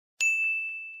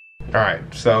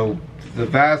Alright, so the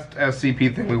vast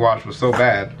SCP thing we watched was so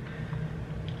bad,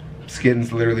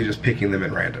 Skitten's literally just picking them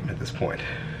at random at this point.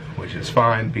 Which is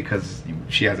fine because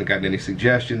she hasn't gotten any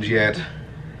suggestions yet.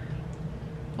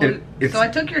 Well, so I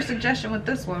took your suggestion with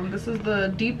this one. This is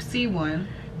the deep sea one.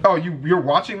 Oh, you're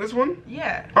watching this one?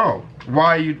 Yeah. Oh,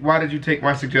 why did you take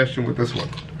my suggestion with this one?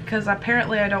 Because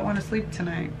apparently I don't want to sleep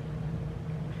tonight.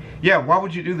 Yeah, why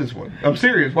would you do this one? I'm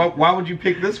serious. Why would you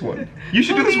pick this one? You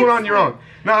should do this one on your own.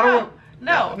 No, I don't want.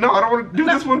 No, I don't want to do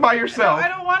this one by yourself. No, I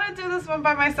don't want to do this one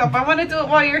by myself. I want to do it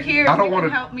while you're here. I don't want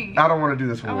to help me. I don't want to do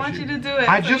this one. I want you to do it.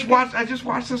 I just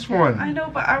watched this one. I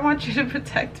know, but I want you to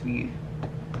protect me.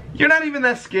 You're not even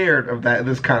that scared of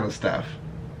this kind of stuff.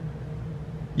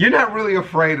 You're not really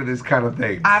afraid of this kind of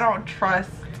thing. I don't trust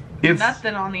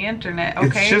nothing on the internet,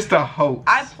 okay? It's just a hoax.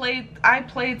 I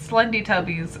played Slendy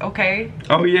Tubbies, okay?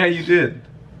 Oh yeah, you did.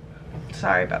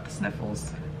 Sorry about the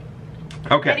sniffles.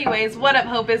 Okay. Anyways, what up,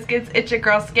 Hope Biscuits? It's your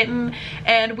girl Skitten,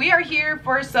 and we are here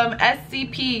for some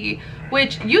SCP,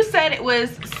 which you said it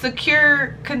was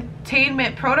Secure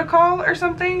Containment Protocol or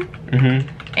something? Mm-hmm.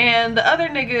 And the other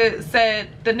nigga said,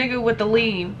 the nigga with the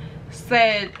lean,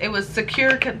 said it was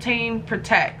Secure, Contain,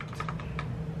 Protect.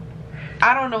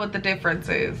 I don't know what the difference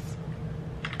is.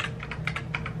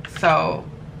 So.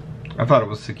 I thought it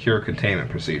was Secure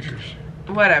Containment Procedures.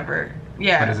 Whatever.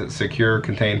 Yeah. But is it Secure,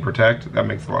 Contain, Protect? That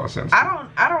makes a lot of sense.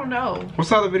 I don't know. What's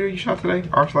the other video you shot today?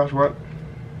 R/what?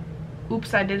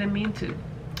 Oops, I didn't mean to.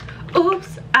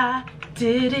 Oops, I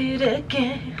did it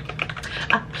again.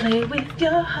 I play with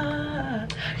your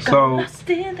heart. So lost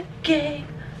in the game.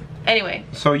 Anyway.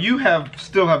 So you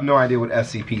still have no idea what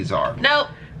SCPs are. Nope.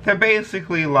 They're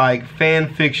basically like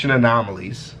fan fiction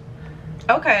anomalies.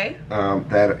 Okay.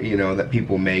 That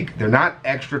people make. They're not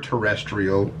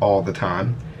extraterrestrial all the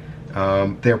time.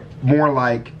 They're more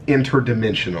like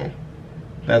interdimensional.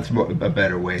 That's a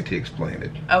better way to explain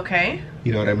it. Okay.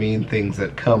 You know what I mean? Things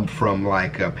that come from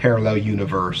like a parallel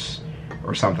universe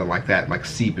or something like that, like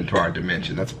seep into our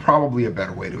dimension. That's probably a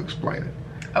better way to explain it.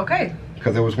 Okay.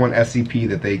 Because there was one SCP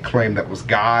that they claimed that was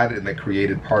God and that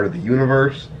created part of the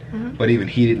universe. Mm-hmm. But even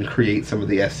he didn't create some of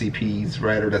the SCPs,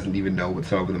 right? Or doesn't even know what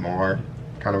some of them are,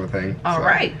 kind of a thing.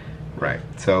 Right. Right.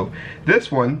 So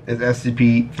this one is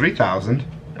SCP-3000.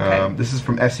 Okay. This is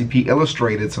from SCP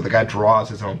Illustrated, so the guy draws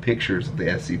his own pictures of the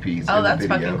SCPs. Oh, that's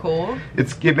fucking cool.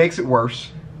 It makes it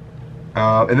worse.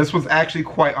 And this was actually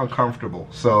quite uncomfortable.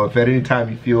 So if at any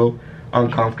time you feel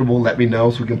uncomfortable, let me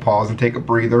know so we can pause and take a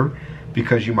breather,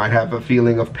 because you might have a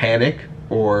feeling of panic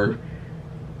or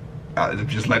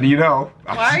just letting you know.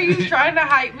 Why are you trying to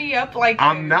hype me up like that?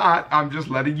 I'm not. I'm just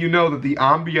letting you know that the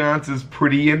ambiance is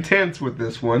pretty intense with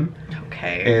this one.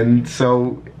 Okay. And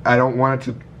so I don't want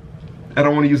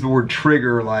to use the word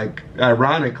trigger like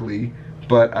ironically,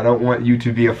 but I don't want you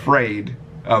to be afraid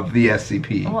of the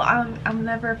SCP. Well, I'm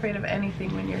never afraid of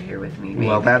anything when you're here with me. Baby.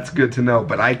 Well, that's good to know,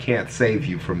 but I can't save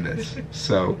you from this.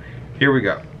 So here we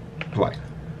go. Play.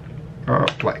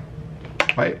 Play.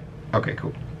 Play. Okay,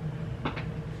 cool.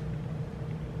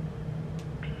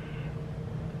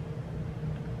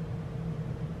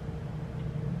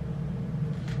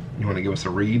 You want to give us a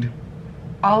read?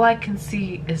 All I can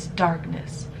see is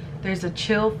darkness. There's a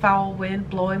chill, foul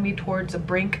wind blowing me towards a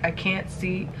brink I can't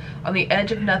see, on the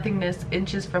edge of nothingness,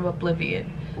 inches from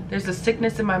oblivion. There's a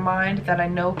sickness in my mind that I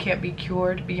know can't be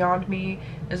cured. Beyond me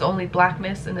is only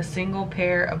blackness and a single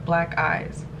pair of black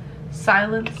eyes.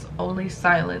 Silence, only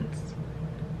silence.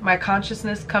 My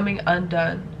consciousness coming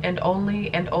undone, and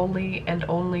only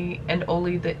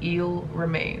the eel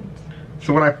remains.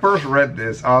 So when I first read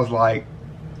this, I was like,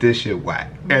 this shit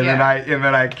whack. And then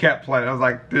I kept playing. I was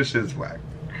like, this shit's whack.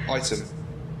 Item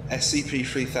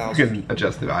SCP-3000. You can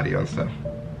adjust the audio and stuff.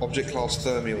 Object class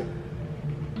thermal.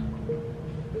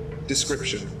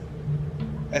 Description: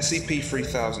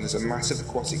 SCP-3000 is a massive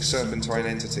aquatic serpentine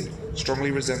entity,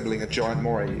 strongly resembling a giant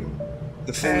moray eel.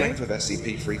 The full length of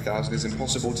SCP-3000 is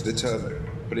impossible to determine,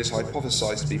 but is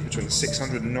hypothesized to be between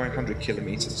 600 and 900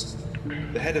 kilometers.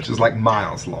 The head of which is like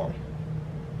miles long.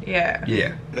 Yeah.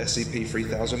 Yeah.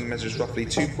 SCP-3000 measures roughly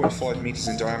 2.5 meters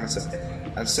in diameter,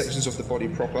 and sections of the body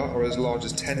proper are as large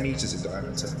as 10 meters in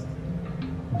diameter.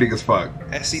 Big as fuck.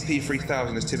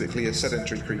 SCP-3000 is typically a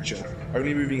sedentary creature,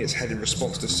 only moving its head in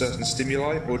response to certain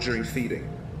stimuli or during feeding.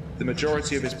 The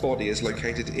majority of its body is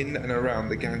located in and around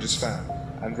the Ganges fan,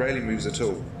 and rarely moves at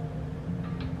all.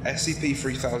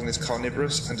 SCP-3000 is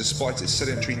carnivorous, and despite its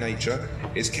sedentary nature,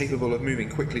 is capable of moving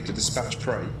quickly to dispatch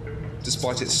prey.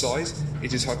 Despite its size,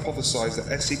 it is hypothesized that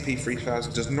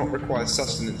SCP-3000 does not require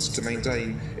sustenance to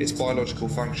maintain its biological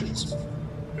functions.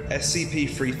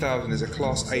 SCP-3000 is a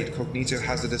Class 8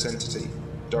 cognitohazardous entity.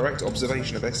 Direct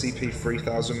observation of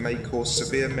SCP-3000 may cause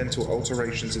severe mental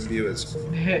alterations in viewers.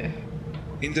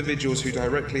 Individuals who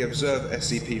directly observe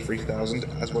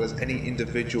SCP-3000, as well as any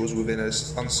individuals within an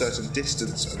uncertain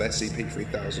distance of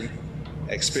SCP-3000,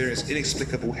 experience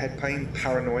inexplicable head pain,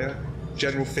 paranoia,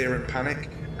 general fear and panic,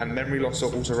 and memory loss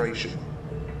or alteration.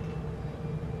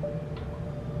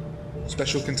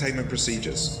 Special containment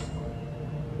procedures.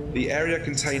 The area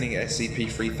containing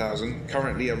SCP-3000,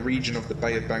 currently a region of the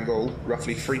Bay of Bengal,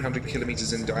 roughly 300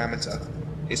 kilometers in diameter,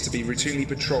 is to be routinely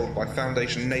patrolled by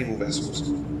Foundation naval vessels.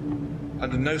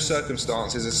 Under no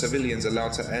circumstances are civilians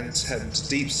allowed to attempt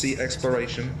deep-sea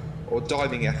exploration or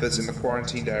diving efforts in the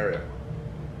quarantined area.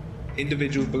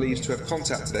 Individuals believed to have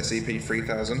contacted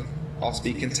SCP-3000 are to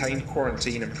be contained,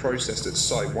 quarantined, and processed at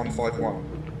Site-151.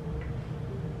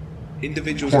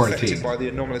 Individuals affected by the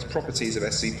anomalous properties of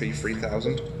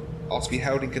SCP-3000 are to be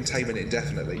held in containment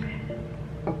indefinitely.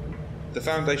 The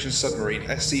Foundation submarine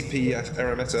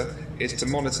SCP-Eremeter is to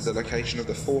monitor the location of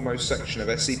the foremost section of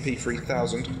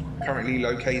SCP-3000 currently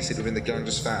located within the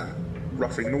Ganges fan,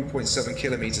 roughly 0.7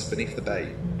 kilometers beneath the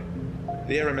bay.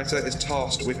 The Eremeter is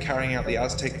tasked with carrying out the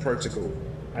Aztec Protocol,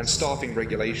 and staffing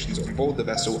regulations on board the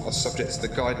vessel are subject to the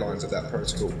guidelines of that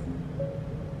protocol.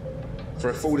 For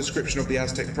a full description of the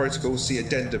Aztec Protocol, see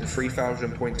Addendum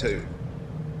 3000.2.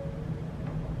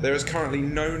 There is currently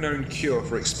no known cure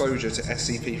for exposure to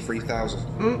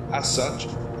SCP-3000. As such,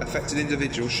 affected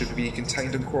individuals should be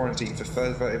contained and quarantined for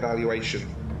further evaluation.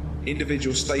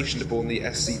 Individuals stationed aboard the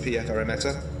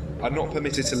SCP-Eremeter are not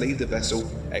permitted to leave the vessel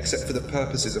except for the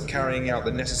purposes of carrying out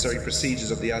the necessary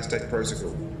procedures of the Aztec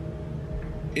Protocol.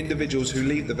 Individuals who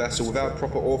leave the vessel without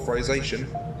proper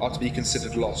authorization are to be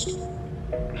considered lost.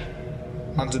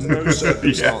 Under no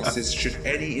circumstances should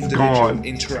any individual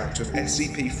interact with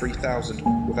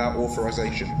SCP-3000 without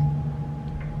authorization.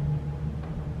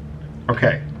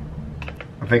 Okay.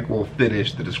 I think we'll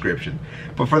finish the description.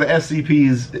 But for the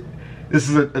SCPs, this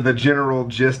is the general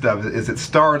gist of it, is it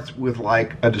starts with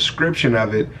like a description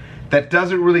of it that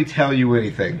doesn't really tell you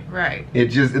anything. Right.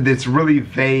 It's really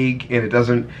vague, and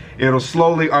it'll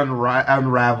slowly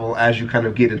unravel as you kind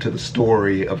of get into the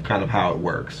story of kind of how it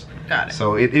works. Got it.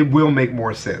 So it will make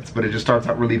more sense, but it just starts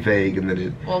out really vague, and then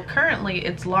it... Well, currently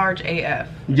it's large AF.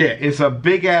 Yeah, it's a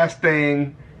big ass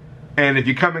thing, and if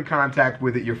you come in contact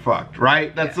with it, you're fucked,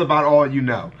 right? That's about all you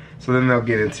know. So then they'll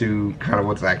get into kind of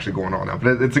what's actually going on now.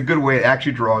 But it's a good way, it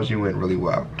actually draws you in really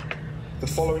well. The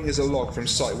following is a log from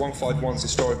Site-151's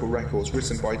historical records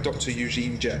written by Dr.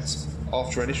 Eugene Jett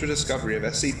after initial discovery of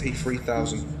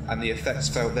SCP-3000 and the effects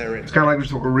felt therein. It's kind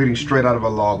of like we're reading straight out of a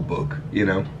logbook, you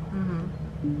know?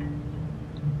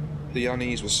 The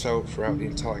unease was felt throughout the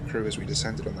entire crew as we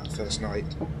descended on that first night.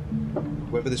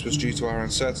 Whether this was due to our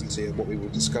uncertainty of what we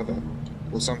would discover,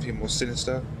 or something more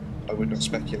sinister, I would not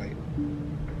speculate.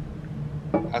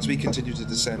 As we continued to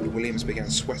descend, Williams began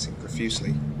sweating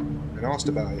profusely. When asked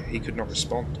about it, he could not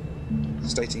respond,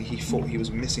 stating he thought he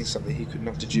was missing something he could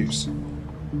not deduce.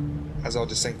 As our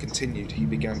descent continued, he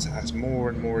began to act more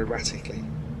and more erratically,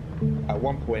 at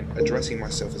one point addressing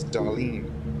myself as Darlene,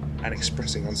 and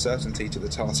expressing uncertainty to the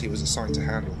task he was assigned to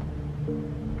handle.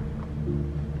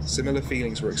 Similar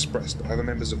feelings were expressed by other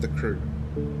members of the crew,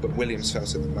 but Williams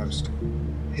felt it the most.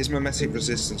 His memetic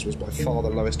resistance was by far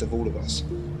the lowest of all of us,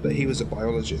 but he was a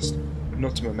biologist,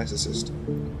 not a memeticist.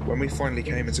 When we finally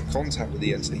came into contact with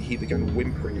the entity, he began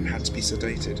whimpering and had to be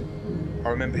sedated. I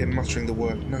remember him muttering the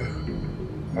word "no"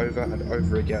 over and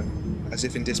over again, as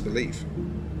if in disbelief.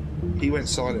 He went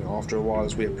silent after a while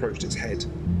as we approached its head,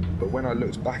 but when I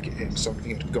looked back at him,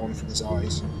 something had gone from his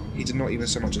eyes. He did not even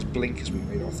so much as blink as we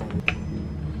made our final.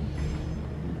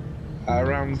 At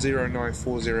around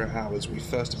 0940 hours, we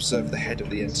first observed the head of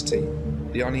the entity.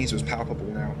 The unease was palpable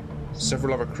now.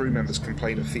 Several other crew members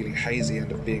complained of feeling hazy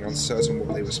and of being uncertain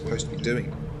what they were supposed to be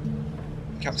doing.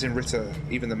 Captain Ritter,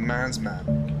 even the man's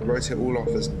man, wrote it all off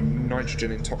as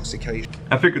nitrogen intoxication.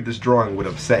 I figured this drawing would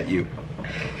upset you.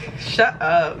 Shut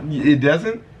up. It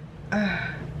doesn't?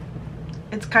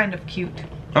 It's kind of cute.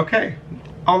 Okay,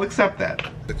 I'll accept that.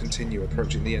 To continue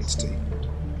approaching the entity.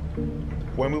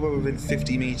 When we were within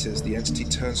 50 meters, the entity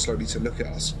turned slowly to look at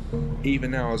us.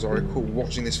 Even now, as I recall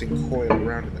watching this thing coil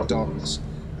around in the darkness,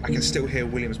 I can still hear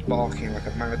Williams barking like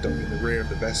a mad dog in the rear of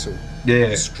the vessel.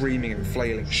 Yeah. Screaming and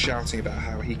flailing, shouting about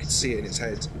how he could see it in its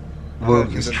head.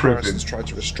 Williams and tripping. Harrison's tried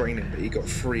to restrain him, but he got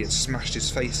free and smashed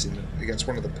his face in against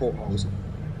one of the portholes.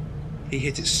 He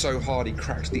hit it so hard he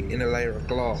cracked the inner layer of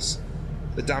glass.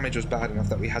 The damage was bad enough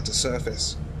that we had to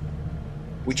surface.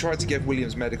 We tried to give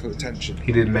Williams medical attention.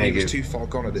 He didn't make it. He was too far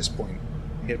gone at this point.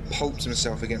 He had pulped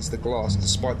himself against the glass, and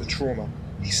despite the trauma,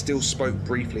 he still spoke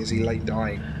briefly as he lay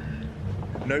dying.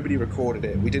 Nobody recorded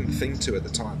it. We didn't think to at the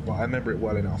time, but I remember it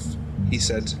well enough. He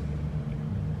said,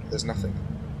 "There's nothing.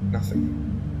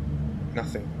 Nothing.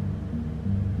 Nothing."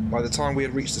 By the time we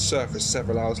had reached the surface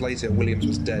several hours later, Williams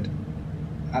was dead.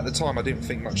 At the time, I didn't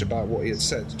think much about what he had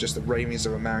said, just the ravings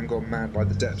of a man gone mad by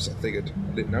the depths, I figured.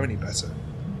 I didn't know any better.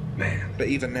 Man. But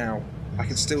even now, I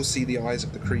can still see the eyes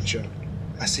of the creature.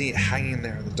 I see it hanging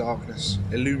there in the darkness,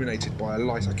 illuminated by a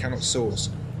light I cannot source.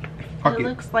 It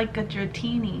looks like a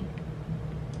dratini.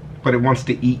 But it wants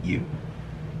to eat you.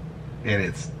 And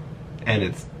it's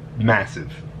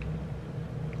massive.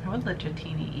 I would let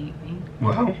dratini eat me.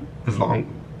 Well,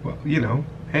 well, you know,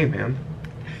 hey man.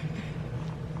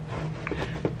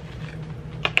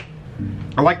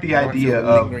 I like the idea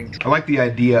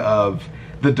of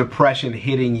the depression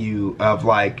hitting you, of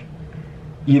like,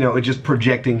 you know, it just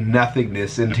projecting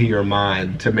nothingness into your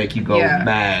mind to make you go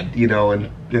mad, you know, and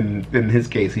in his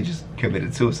case he just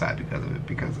committed suicide because of it,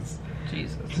 because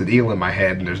it's an eel in my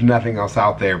head and there's nothing else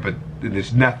out there, but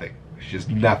there's nothing. There's just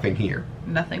nothing here.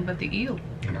 Nothing but the eel.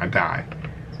 And I die.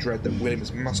 Dread that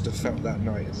Williams must have felt that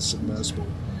night in the submersible,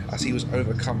 as he was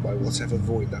overcome by whatever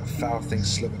void that foul thing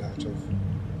slithered out of.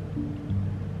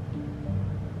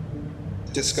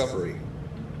 Discovery.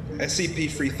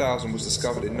 SCP-3000 was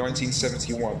discovered in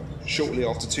 1971, shortly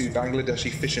after 2 Bangladeshi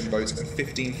fishing boats and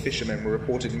 15 fishermen were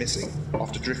reported missing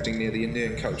after drifting near the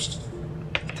Indian coast.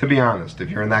 To be honest, if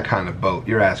you're in that kind of boat,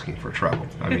 you're asking for trouble.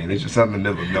 I mean, it's just out in the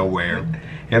middle of nowhere,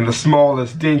 in the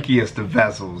smallest, dinkiest of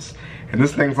vessels, and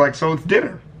this thing's like, so it's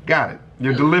dinner. Got it.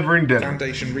 You're delivering dinner.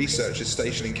 Foundation researchers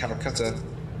stationed in Calcutta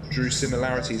drew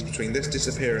similarities between this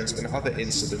disappearance and other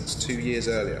incidents 2 years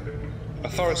earlier. A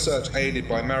thorough search aided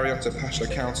by Mariota Pasha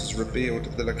counters revealed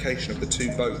the location of the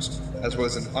 2 boats, as well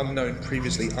as an unknown,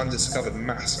 previously undiscovered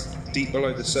mass deep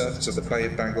below the surface of the Bay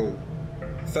of Bengal.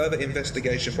 Further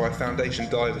investigation by Foundation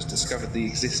divers discovered the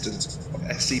existence of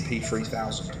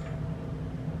SCP-3000.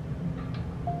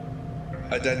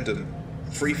 Addendum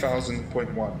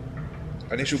 3000.1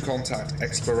 Initial Contact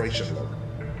Exploration Log.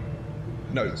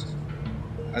 Note: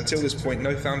 until this point,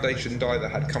 no Foundation diver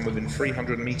had come within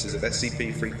 300 meters of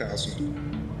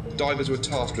SCP-3000. Divers were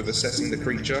tasked with assessing the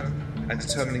creature and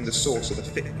determining the source of the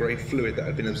thick grey fluid that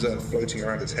had been observed floating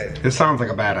around its head. This sounds like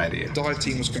a bad idea. The dive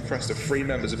team was composed of 3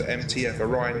 members of MTF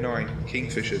Orion 9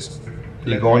 Kingfishers.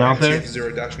 You going out there?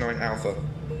 MTF 0-9 Alpha.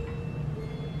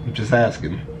 I'm just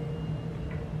asking.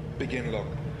 Begin log.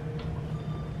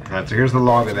 Alright, so here's the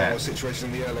log of that.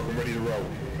 Situation in the airlock and ready to roll.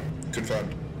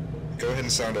 Confirmed. Go ahead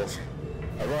and sound off.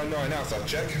 Orion 9 Alpha,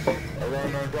 check.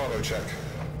 Orion 9 Bravo, check.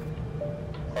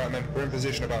 Alright men, we're in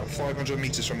position about 500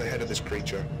 meters from the head of this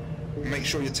creature. Make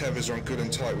sure your tethers are on good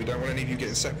and tight, we don't want any of you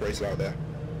getting separated out there.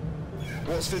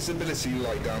 What's visibility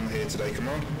like down here today,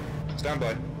 Command? Stand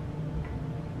by.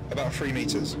 About 3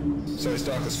 meters. So it's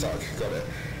dark as fuck, got it.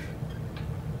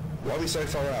 Why are we so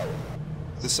far out?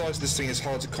 The size of this thing is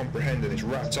hard to comprehend and it's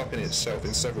wrapped up in itself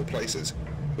in several places.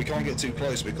 We can't get too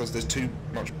close because there's too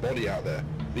much body out there.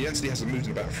 The entity hasn't moved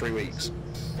in about 3 weeks.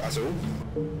 That's all?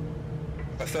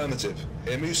 Affirmative.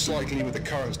 It moves slightly with the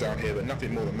currents down here, but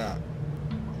nothing more than that.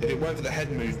 If it weren't for the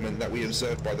head movement that we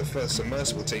observed by the first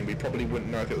submersible team, we probably wouldn't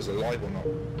know if it was alive or not.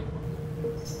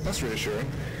 That's reassuring.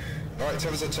 Alright,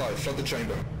 tethers are tight. Flood the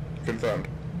chamber. Confirmed.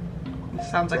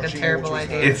 Sounds like a terrible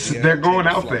idea. They're going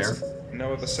out there.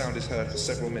 No other sound is heard for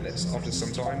several minutes. After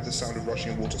some time, the sound of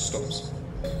rushing water stops.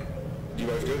 You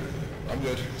both good? I'm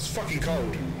good. It's fucking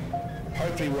cold.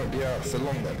 Hopefully we won't be out for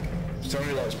long then. Turn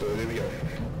your lights, Bill. Here we go.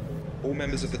 All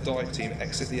members of the dive team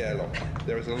exit the airlock.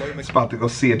 There is a low... It's about to go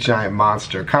see a giant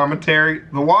monster. Commentary,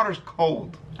 the water's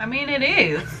cold. I mean, it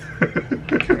is.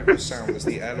 Mechanical sound as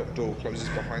the airlock door closes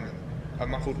behind them. A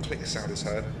muffled click sound is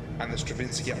heard, and the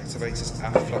Stravinsky activates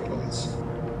our floodlights.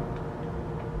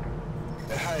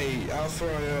 Hey,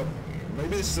 Alpha, maybe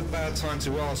this is a bad time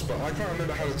to ask, but I can't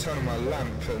remember how to turn on my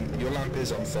lamp, and your lamp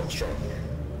is on Foxtrot.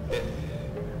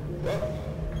 What?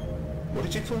 What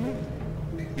did you call me?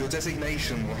 Your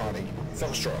designation, Rouhani.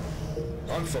 Foxtrot.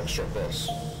 I'm Foxtrot, boss.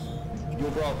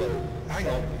 You're Bravo. Hang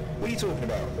on, what are you talking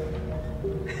about?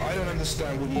 I don't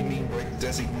understand what you mean by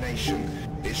designation.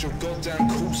 It's your goddamn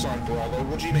call sign, Bravo.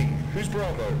 What do you mean? Who's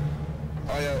Bravo?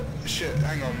 Shit,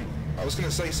 hang on. I was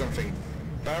gonna say something.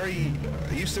 Barry,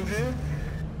 are you still here?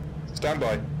 Stand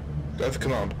by. Go for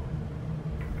command.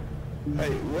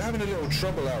 Hey, we're having a little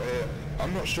trouble out here.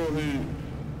 I'm not sure who...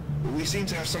 We seem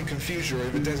to have some confusion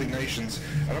over designations,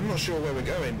 and I'm not sure where we're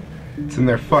going. It's in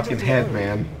their fucking head,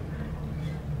 man.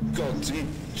 God, do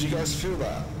you guys feel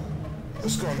that? I've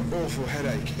just got an awful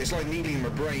headache. It's like needling in my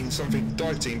brain. Something.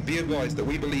 Dive team, be advised that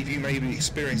we believe you may be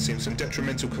experiencing some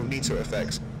detrimental cognito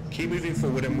effects. Keep moving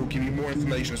forward and we'll give you more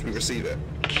information as we receive it.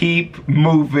 Keep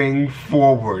moving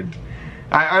forward.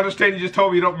 I understand you just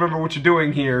told me you don't remember what you're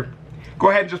doing here. Go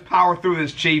ahead and just power through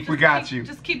this, Chief. We got you.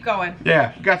 Just keep going.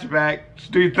 Yeah, we got your back.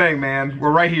 Just do your thing, man.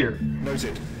 We're right here.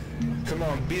 Noted. Come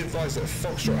on, be advised that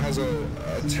Foxtrot has a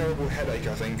terrible headache,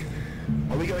 I think.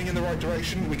 Are we going in the right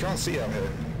direction? We can't see out here.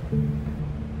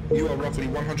 You are roughly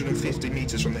 150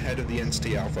 meters from the head of the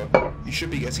entity, Alpha. You should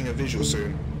be getting a visual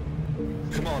soon.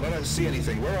 Come on, I don't see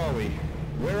anything. Where are we?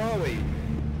 Where are we?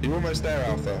 You're almost there,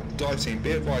 Alpha. Dive team,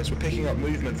 be advised, we're picking up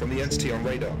movement from the entity on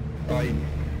radar. Barry,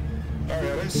 I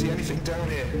don't see anything down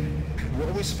here. What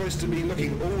are we supposed to be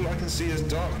looking? All I can see is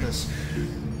darkness.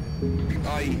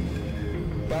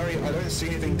 Barry, I don't see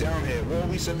anything down here. What are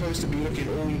we supposed to be looking?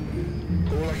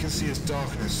 All I can see is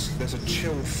darkness. There's a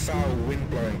chill, foul wind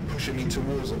blowing, pushing me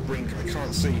towards a brink I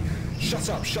can't see. Shut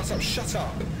up, shut up, shut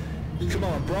up! Come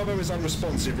on, Bravo is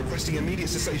unresponsive, requesting immediate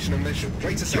cessation of mission.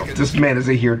 Wait a second. Yo, this man is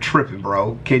in here tripping,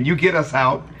 bro. Can you get us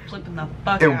out? Flipping the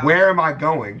fuck And out. where am I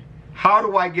going? How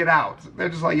do I get out? They're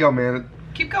just like, yo, man.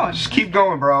 Keep going. Just keep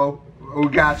going, bro. We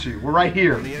got you. We're right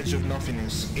here. On the edge of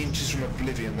nothingness, inches from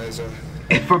oblivion, there's a...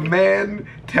 If a man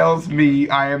tells me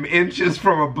I am inches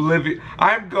from oblivion,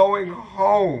 I'm going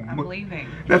home. I'm leaving.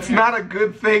 That's not a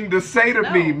good thing to say to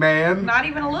me, man. Not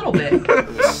even a little bit.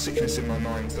 There's a sickness in my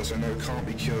mind that I know can't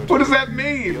be cured. What does that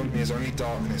mean? Beyond me is only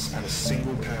darkness and a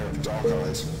single pair of dark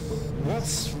eyes.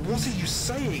 What are you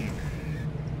saying?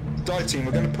 Dive team,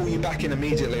 we're going to pull you back in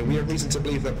immediately. We have reason to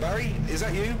believe that Barry, is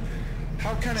that you?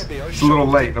 How can it be? It's a little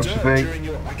late, don't you think?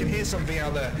 I can hear something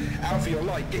out there. Out for your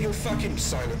light. Get your fucking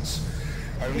silence.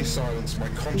 Only silence, my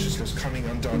consciousness coming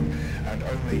undone, and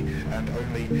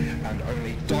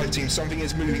only. Dive team, something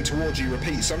is moving towards you.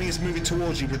 Repeat, something is moving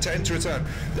towards you. Pretend to return.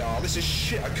 Ah, this is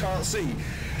shit. I can't see.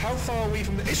 How far are we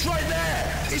from the? It's right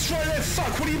there. It's right there.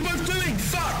 Fuck. What are you both doing?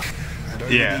 Fuck. And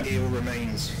only the eel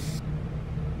remains.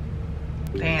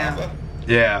 Damn. Alpha.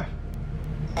 Yeah.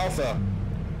 Alpha.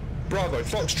 Bravo.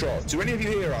 Foxtrot. Do any of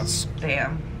you hear us?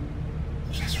 Damn.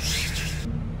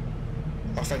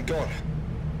 Oh, thank God.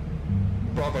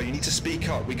 Bravo, you need to speak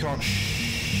up. We can't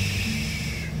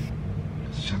shh.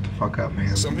 Shut the fuck up,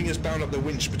 man. Something has bound up the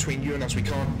winch between you and us. We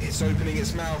can't. It's opening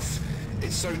its mouth.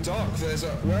 It's so dark. There's a.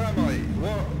 Where am I?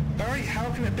 What? Barry,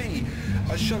 how can it be?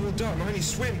 I shoveled up. I only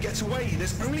swim. Get away.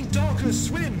 There's only darkness.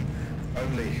 Swim.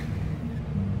 Only.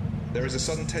 There is a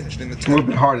sudden tension in the It's a little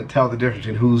bit hard to tell the difference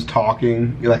between who's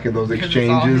talking, like in those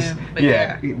exchanges. Him, but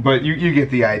yeah, but you get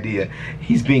the idea.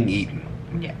 He's being eaten.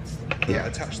 Yes. Yeah.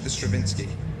 Attached to the Stravinsky.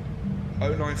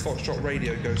 09 Foxtrot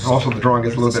radio goes. Also, the drawing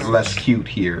is a little bit silent. less cute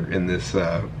here in this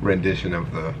rendition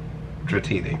of the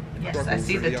Dratini. Yes, I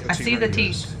see the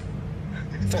teeth.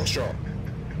 Foxtrot,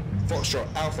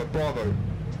 Alpha, Bravo.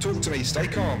 Talk to me, stay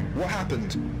calm. What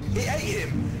happened? It ate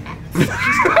him!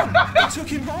 It took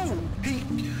him whole!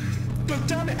 But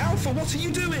damn it, Alpha, what are you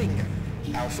doing?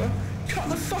 Alpha? Cut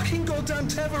the fucking goddamn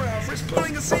tether, Alpha, it's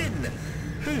pulling us in!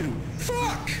 Who?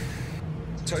 Fuck!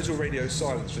 Total radio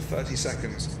silence for 30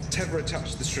 seconds. Tether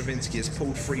attached to the Stravinsky is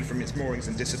pulled free from its moorings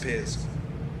and disappears.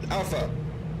 Alpha,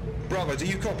 Bravo, do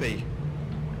you copy?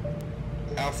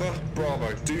 Alpha,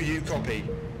 Bravo, do you copy?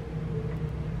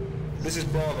 This is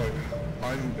Bravo.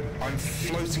 I'm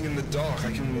floating in the dark.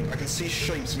 I can see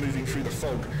shapes moving through the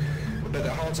fog, but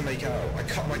they're hard to make out. I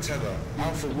cut my tether.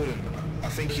 Alpha wouldn't. I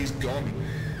think he's gone.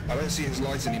 I don't see his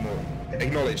light anymore.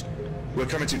 Acknowledged. We're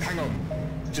coming to. Hang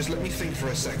on. Just let me think for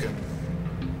a second.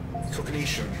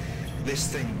 Cognition. This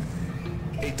thing.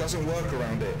 It doesn't work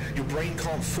around it. Your brain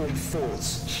can't form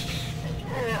thoughts.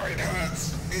 Oh, it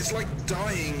hurts. It's like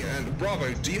dying. And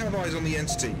Bravo, do you have eyes on the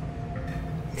entity?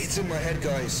 It's in my head,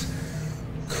 guys.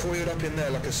 Coiled up in there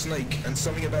like a snake, and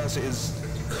something about it is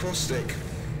caustic.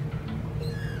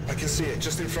 I can see it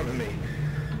just in front of me.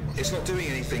 It's not doing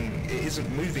anything. It isn't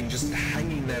moving, just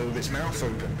hanging there with its mouth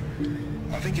open.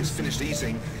 I think it's finished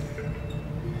eating.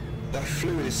 That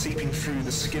fluid is seeping through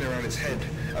the skin around its head,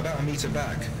 about a meter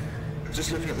back.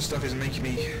 Just looking at the stuff is making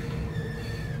me...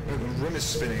 The room is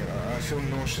spinning. I feel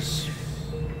nauseous.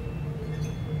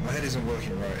 My head isn't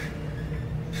working right.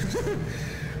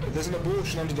 There's an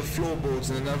abortion under the floorboards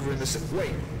and another in the...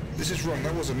 Wait, this is wrong.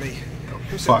 That wasn't me.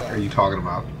 Who said Fuck that? are you talking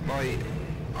about?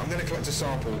 I'm gonna collect a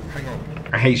sample. Hang on.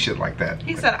 I hate shit like that.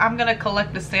 He said, I'm gonna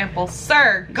collect a sample.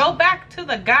 Sir, go back to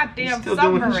the goddamn He's still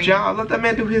submarine. doing his job. Let that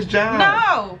man do his job.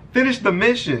 No! Finish the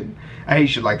mission. I hate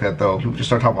shit like that though. People just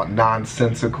start talking about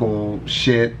nonsensical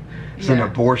shit. It's an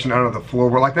abortion under the floor.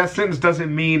 Like that sentence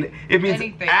doesn't mean, it means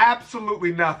anything.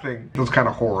 Absolutely nothing. Those kind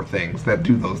of horror things that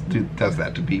does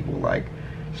that to people. Like,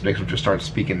 just makes them just start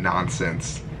speaking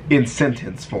nonsense in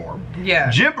sentence form.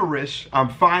 Yeah. Gibberish, I'm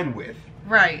fine with.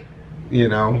 Right. you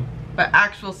know? But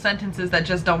actual sentences that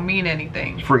just don't mean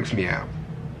anything. Freaks me out.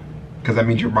 Because that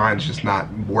means your mind's just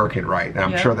not working right. And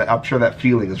I'm Yeah. sure that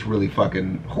feeling is really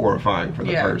fucking horrifying for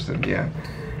the person. Yeah.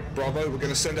 Bravo, we're going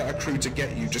to send out a crew to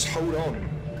get you. Just hold on.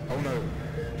 Oh no,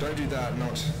 don't do that.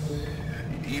 Not.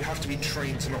 You have to be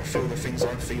trained to not feel the things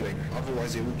I'm feeling.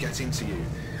 Otherwise it will get into you.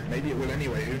 Maybe it will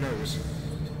anyway, who knows?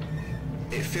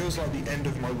 It feels like the end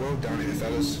of my world down here,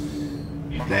 fellas.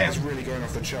 My heart is really going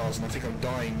off the charts and I think I'm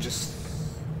dying.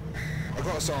 I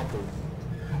got a sample.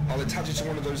 I'll attach it to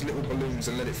one of those little balloons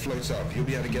and let it float up. You'll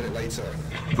be able to get it later.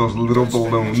 Those little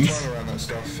balloons. Don't spend much time around that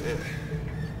stuff.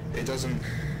 It doesn't...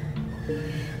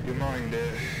 Your mind,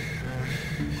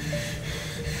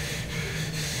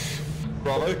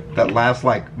 Bravo? That last,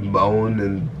 like, moan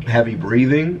and heavy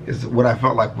breathing is what I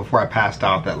felt like before I passed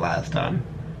out that last time.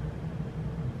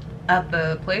 At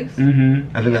the place?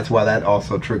 Mm-hmm. I think that's why that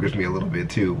also triggers me a little bit,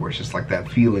 too, where it's just, like, that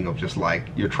feeling of just, like,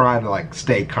 you're trying to, like,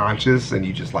 stay conscious and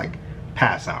you just, like,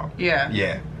 pass out. Yeah.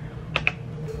 Yeah.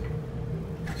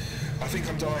 I think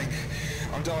I'm dying.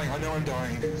 I'm dying. I know I'm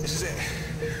dying. This is it.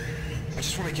 I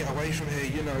just want to get away from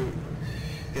here, you know.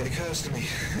 It occurs to me.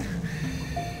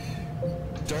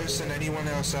 Don't send anyone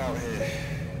else out here.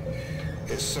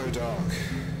 It's so dark.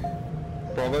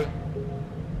 Bravo?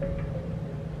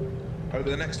 Over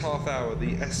the next half hour,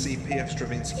 the SCP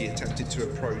Stravinsky attempted to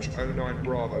approach 09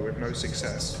 Bravo with no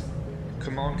success.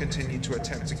 Command continued to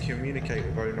attempt to communicate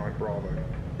with 09 Bravo,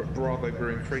 but Bravo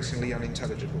grew increasingly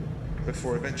unintelligible,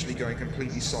 before eventually going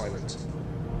completely silent.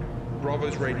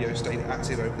 Bravo's radio stayed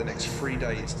active over the next 3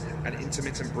 days, and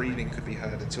intermittent breathing could be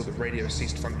heard until the radio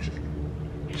ceased functioning.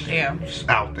 Damn. Just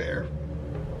out there.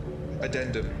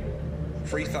 Addendum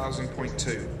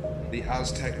 3000.2, the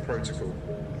Aztec Protocol.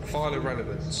 File of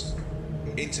relevance.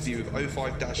 Interview with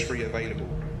 05-3 available.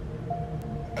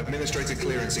 Administrator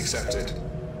clearance accepted.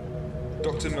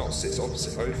 Dr. Knott sits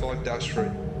opposite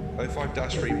 05-3.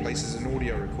 05-3 places an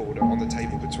audio recorder on the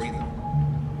table between them.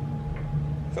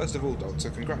 First of all, Doctor,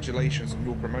 congratulations on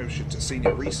your promotion to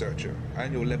senior researcher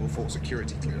and your level 4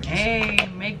 security clearance. Hey,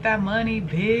 make that money,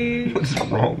 bitch. What's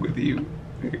wrong with you?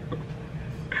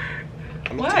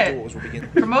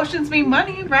 What? Promotions mean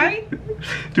money, right?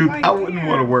 Dude, Right I wouldn't there.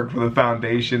 want to work for the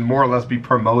Foundation, more or less be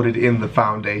promoted in the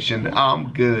Foundation.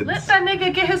 I'm good. Let that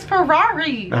nigga get his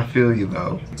Ferrari. I feel you,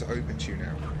 though. To open to you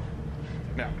now.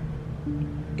 Now,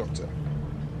 Doctor.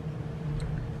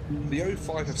 The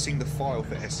O5 have seen the file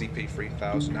for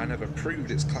SCP-3000 and have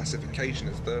approved its classification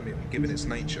as thermium given its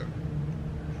nature.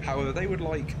 However, they would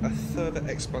like a further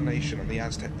explanation on the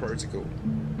Aztec Protocol.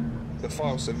 The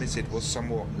file submitted was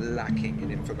somewhat lacking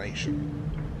in information.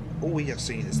 All we have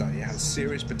seen is that it has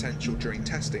serious potential during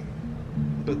testing,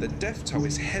 but the death toll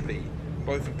is heavy,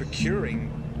 both in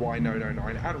procuring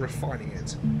Y909 and refining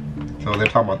it. So they're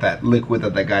talking about that liquid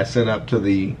that guy sent up to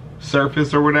the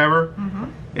surface or whatever,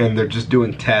 and they're just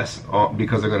doing tests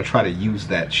because they're going to try to use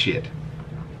that shit.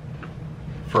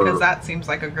 Because that seems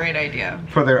like a great idea.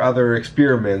 For their other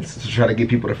experiments to try to get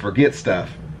people to forget stuff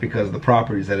because of the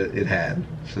properties that it had.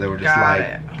 So they were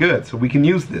just good, so we can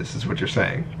use this, is what you're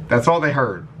saying. That's all they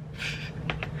heard.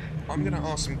 I'm going to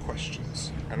ask some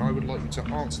questions, and I would like you to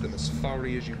answer them as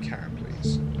thoroughly as you can,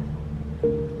 please.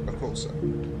 Of course, sir.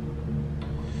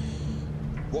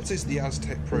 What is the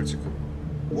Aztec Protocol?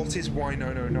 What is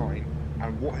Y909,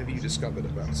 and what have you discovered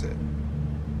about it?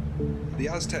 The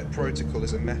Aztec Protocol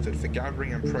is a method for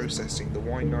gathering and processing the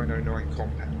Y909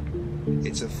 compound.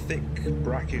 It's a thick,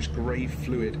 brackish grey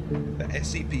fluid that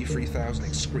SCP-3000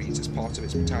 excretes as part of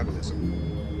its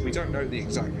metabolism. We don't know the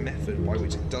exact method by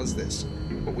which it does this,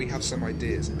 but we have some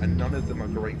ideas, and none of them are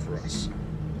great for us.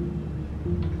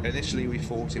 Initially we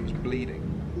thought it was bleeding.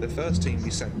 The first team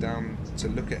we sent down to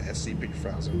look at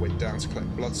SCP-3000 went down to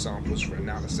collect blood samples for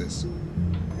analysis.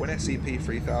 When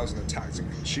SCP-3000 attacked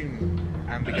and consumed them,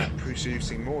 and began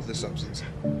producing more of the substance,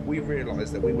 we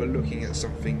realised that we were looking at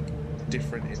something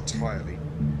different entirely.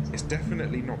 It's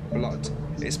definitely not blood,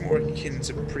 it's more akin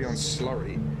to prion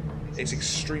slurry. It's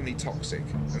extremely toxic,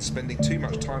 and spending too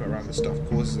much time around the stuff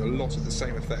causes a lot of the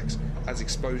same effects as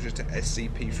exposure to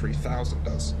SCP-3000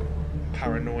 does.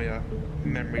 Paranoia,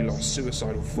 memory loss,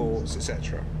 suicidal thoughts,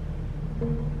 etc.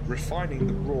 Refining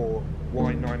the raw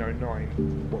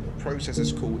Y909, what the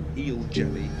processors call eel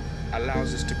jelly,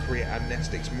 allows us to create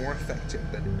amnestics more effective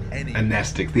than any...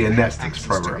 Amnestic, the amnestics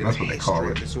program, that's what they call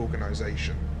it. This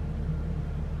organization.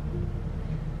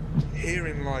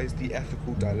 Herein lies the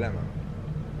ethical dilemma.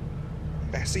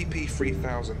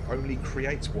 SCP-3000 only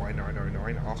creates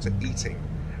Y909 after eating,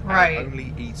 and it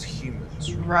only eats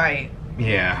humans. Right.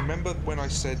 Yeah. Remember when I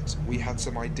said we had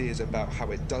some ideas about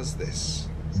how it does this?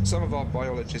 Some of our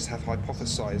biologists have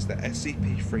hypothesized that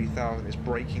SCP-3000 is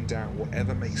breaking down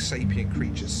whatever makes sapient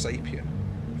creatures sapient,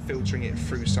 filtering it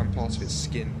through some part of its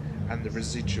skin, and the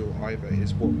residual either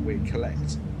is what we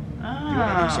collect.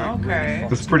 Ah, okay.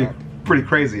 That's pretty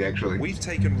crazy, actually. We've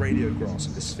taken radiographs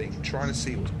of this thing, trying to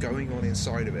see what's going on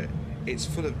inside of it. It's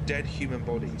full of dead human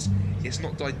bodies. It's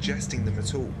not digesting them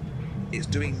at all. It's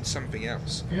doing something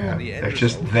else. Yeah, The end they're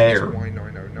just result is there.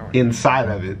 Y909. Inside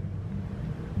of it.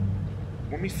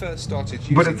 When we first started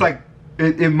using But it's like,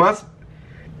 it must...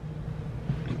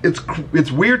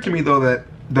 It's weird to me, though, that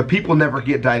the people never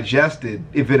get digested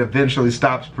if it eventually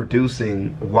stops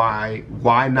producing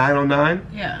Y909.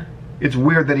 Yeah. It's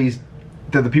weird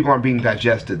that the people aren't being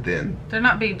digested then. They're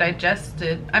not being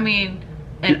digested. I mean,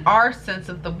 in our sense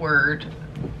of the word.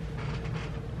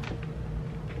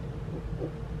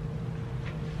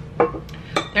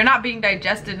 They're not being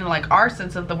digested in like our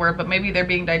sense of the word, but maybe they're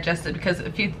being digested because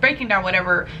if you're breaking down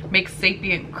whatever makes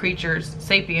sapient creatures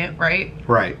sapient, right?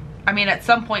 Right. I mean, at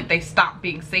some point they stop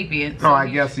being sapient. So I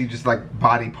guess he just like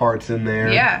body parts in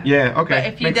there. Yeah. Yeah, okay. But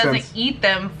if he doesn't eat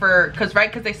them because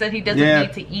they said he doesn't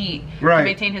need to eat to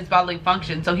maintain his bodily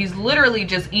function. So he's literally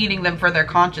just eating them for their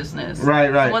consciousness. Right.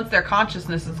 So once their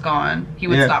consciousness is gone, he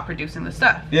would stop producing the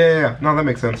stuff. Yeah. No, that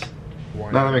makes sense. No,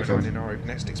 that makes sense. In our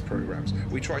agnostics programs,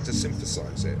 we tried to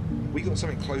synthesize it. We got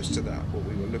something close to that, what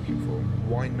we were looking for,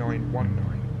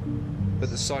 Y919. But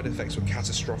the side effects were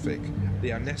catastrophic.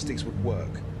 The amnestics would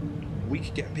work. We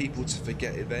could get people to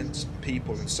forget events,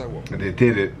 people, and so on. And they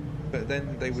did it. But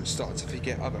then they would start to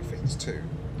forget other things too.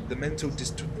 The mental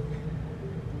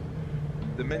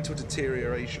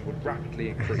deterioration would rapidly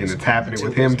increase. And it's happening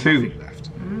with him too. Left,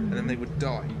 and then they would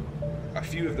die. A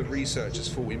few of the researchers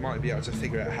thought we might be able to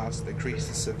figure out how to decrease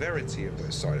the severity of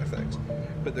those side effects,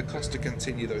 but the cost to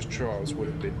continue those trials would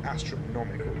have been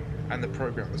astronomical, and the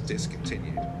program was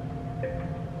discontinued.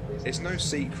 It's no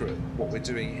secret what we're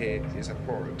doing here is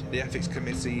abhorrent. The ethics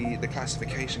committee, the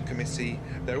classification committee,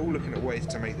 they're all looking at ways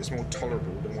to make this more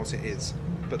tolerable than what it is.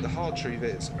 But the hard truth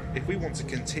is, if we want to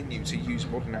continue to use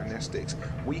modern amnestics,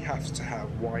 we have to have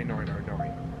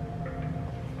Y909.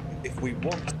 If we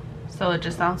want... So it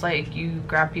just sounds like you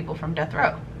grab people from death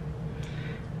row.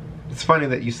 It's funny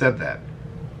that you said that.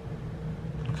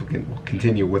 We'll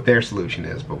continue what their solution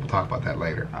is, but we'll talk about that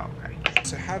later. Okay.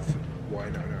 To have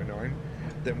Y909,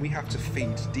 then we have to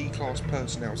feed D-class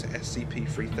personnel to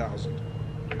SCP-3000.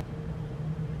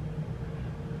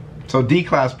 So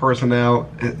D-class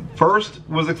personnel first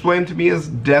was explained to me as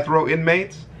death row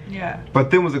inmates. Yeah.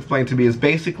 But then was explained to me as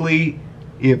basically,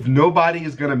 if nobody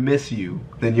is gonna miss you,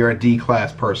 then you're a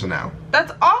D-class personnel.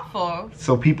 That's awful.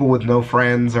 So people with no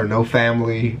friends or no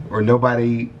family or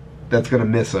nobody that's gonna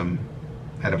miss them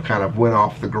that have kind of went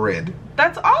off the grid.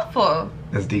 That's awful.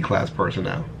 As D-class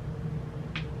personnel.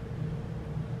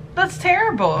 That's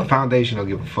terrible. The Foundation don't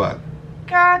give a fuck.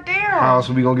 God damn. How else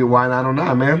are we gonna get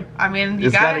Y909, man? I mean,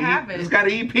 you gotta have it. It's gotta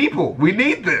eat people. We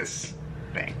need this.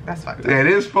 Dang, that's fucked up. It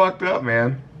is fucked up,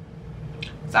 man.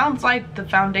 Sounds like the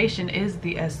Foundation is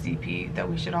the SCP that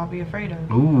we should all be afraid of.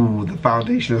 Ooh, the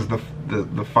Foundation is the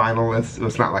final.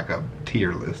 It's not like a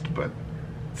tier list, but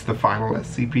it's the final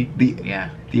SCP.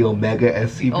 The Omega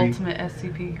SCP. The ultimate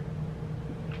SCP.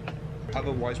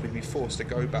 Otherwise, we'd be forced to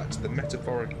go back to the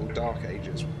metaphorical Dark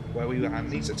Ages, where we were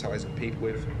amnesitizing people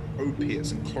with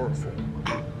opiates and chloroform.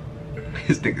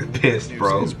 This nigga's pissed,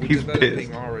 bro. We're He's developing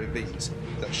pissed. ROVs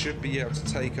that should be able to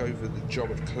take over the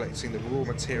job of collecting the raw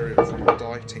material from our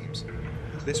dive teams.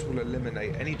 This will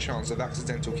eliminate any chance of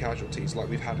accidental casualties like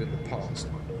we've had in the past,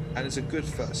 and it's a good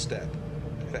first step.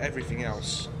 For everything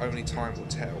else, only time will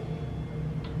tell.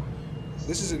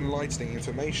 This is enlightening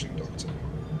information, Doctor.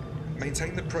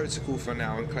 Maintain the protocol for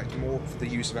now and collect more for the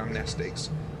use of amnestics.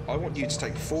 I want you to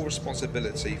take full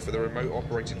responsibility for the remote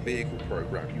operated vehicle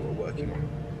program you are working on,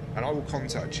 and I will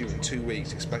contact you in 2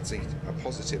 weeks expecting a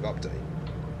positive update.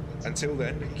 Until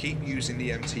then, keep using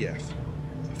the MTF.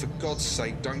 For God's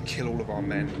sake, don't kill all of our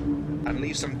men, and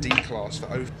leave some D-class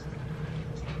for over...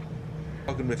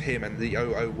 Bargain with him and the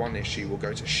 001 issue will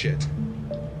go to shit.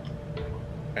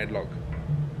 End log.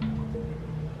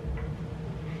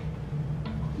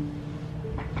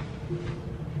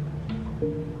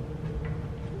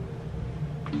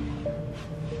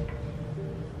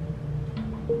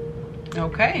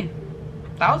 Okay.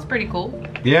 That was pretty cool.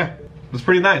 Yeah, it was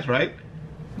pretty nice, right?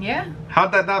 Yeah.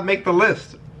 How'd that not make the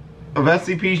list of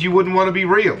SCPs you wouldn't want to be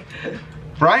real?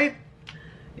 Right?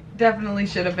 Definitely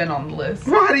should have been on the list.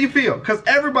 Well, how do you feel? Because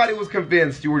everybody was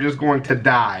convinced you were just going to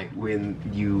die when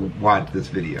you watched this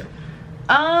video.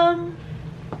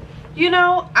 You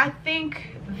know, I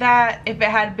think that if it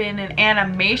had been an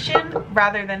animation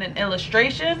rather than an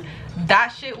illustration, that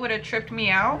shit would have tripped me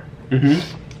out.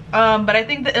 Mm-hmm. But I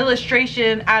think the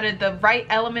illustration added the right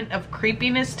element of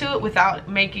creepiness to it without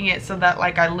making it so that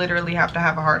like I literally have to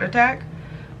have a heart attack.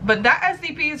 But that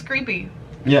SCP is creepy.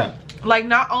 Yeah. Like,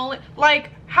 not only, like,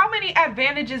 how many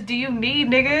advantages do you need,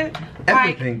 nigga?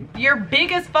 Everything. Like, you're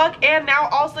big as fuck, and now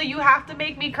also you have to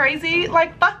make me crazy?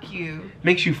 Like, fuck you.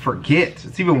 Makes you forget.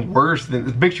 It's even worse than,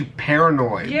 it makes you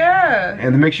paranoid. Yeah.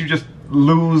 And it makes you just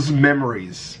lose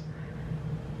memories.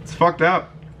 It's fucked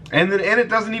up. And it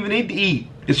doesn't even need to eat.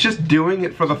 It's just doing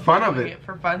it for the fun of it.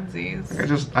 For funsies.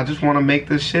 Like I just want to make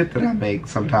this shit that I make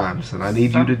sometimes, and I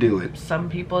need you to do it. Some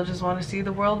people just want to see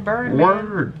the world burn.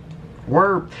 Word.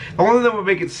 Word. The only thing that would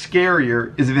make it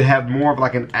scarier is if it had more of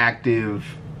like an active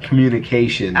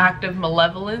communication. Active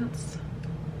malevolence?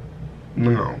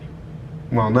 No.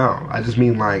 Well, no. I just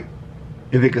mean like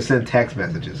if it could send text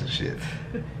messages and shit.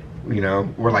 You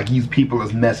know? Or like use people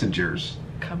as messengers.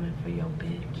 Coming for your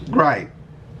bitch. Right.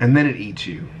 And then it eats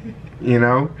you. You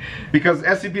know? Because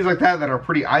SCPs like that are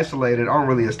pretty isolated aren't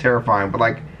really as terrifying. But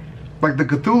like the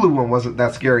Cthulhu one wasn't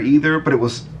that scary either, but it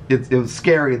was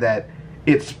scary that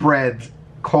it spreads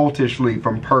cultishly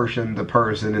from person to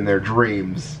person in their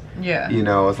dreams. Yeah. You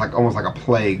know, it's like almost like a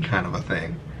plague kind of a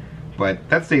thing. But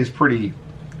that stays pretty.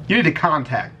 You need to come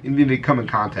in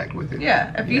contact with it.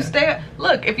 Yeah. If you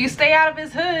stay out of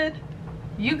his hood,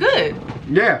 you good.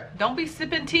 Yeah. Don't be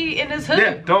sipping tea in his hood.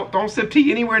 Yeah. Don't sip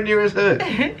tea anywhere near his hood.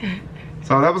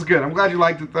 So that was good. I'm glad you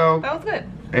liked it though. That was good.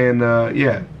 And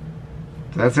yeah,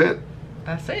 that's it.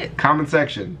 That's it. Comment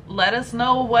section. Let us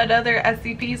know what other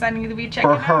SCPs I need to be checking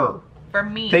out. For her. For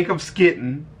me. Think of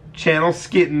Skitten. Channel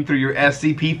Skitten through your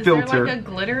SCP filter. Is there like a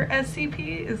glitter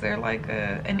SCP? Is there like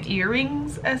an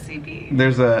earrings SCP?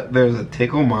 There's a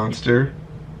tickle monster.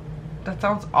 That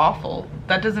sounds awful.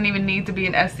 That doesn't even need to be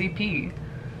an SCP.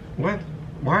 What?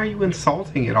 Why are you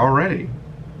insulting it already?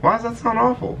 Why does that sound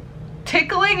awful?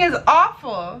 Tickling is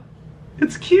awful.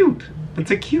 It's cute.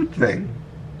 It's a cute thing.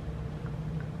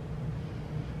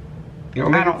 You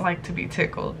know, I don't like to be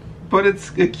tickled. But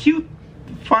it's a cute,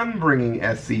 fun-bringing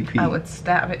SCP. I would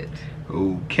stab it.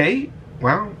 Okay.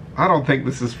 Well, I don't think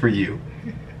this is for you.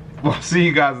 We'll see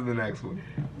you guys in the next one.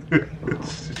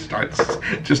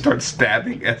 just start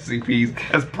stabbing SCPs.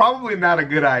 That's probably not a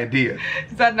good idea.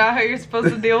 Is that not how you're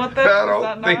supposed to deal with this? I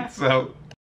don't think so.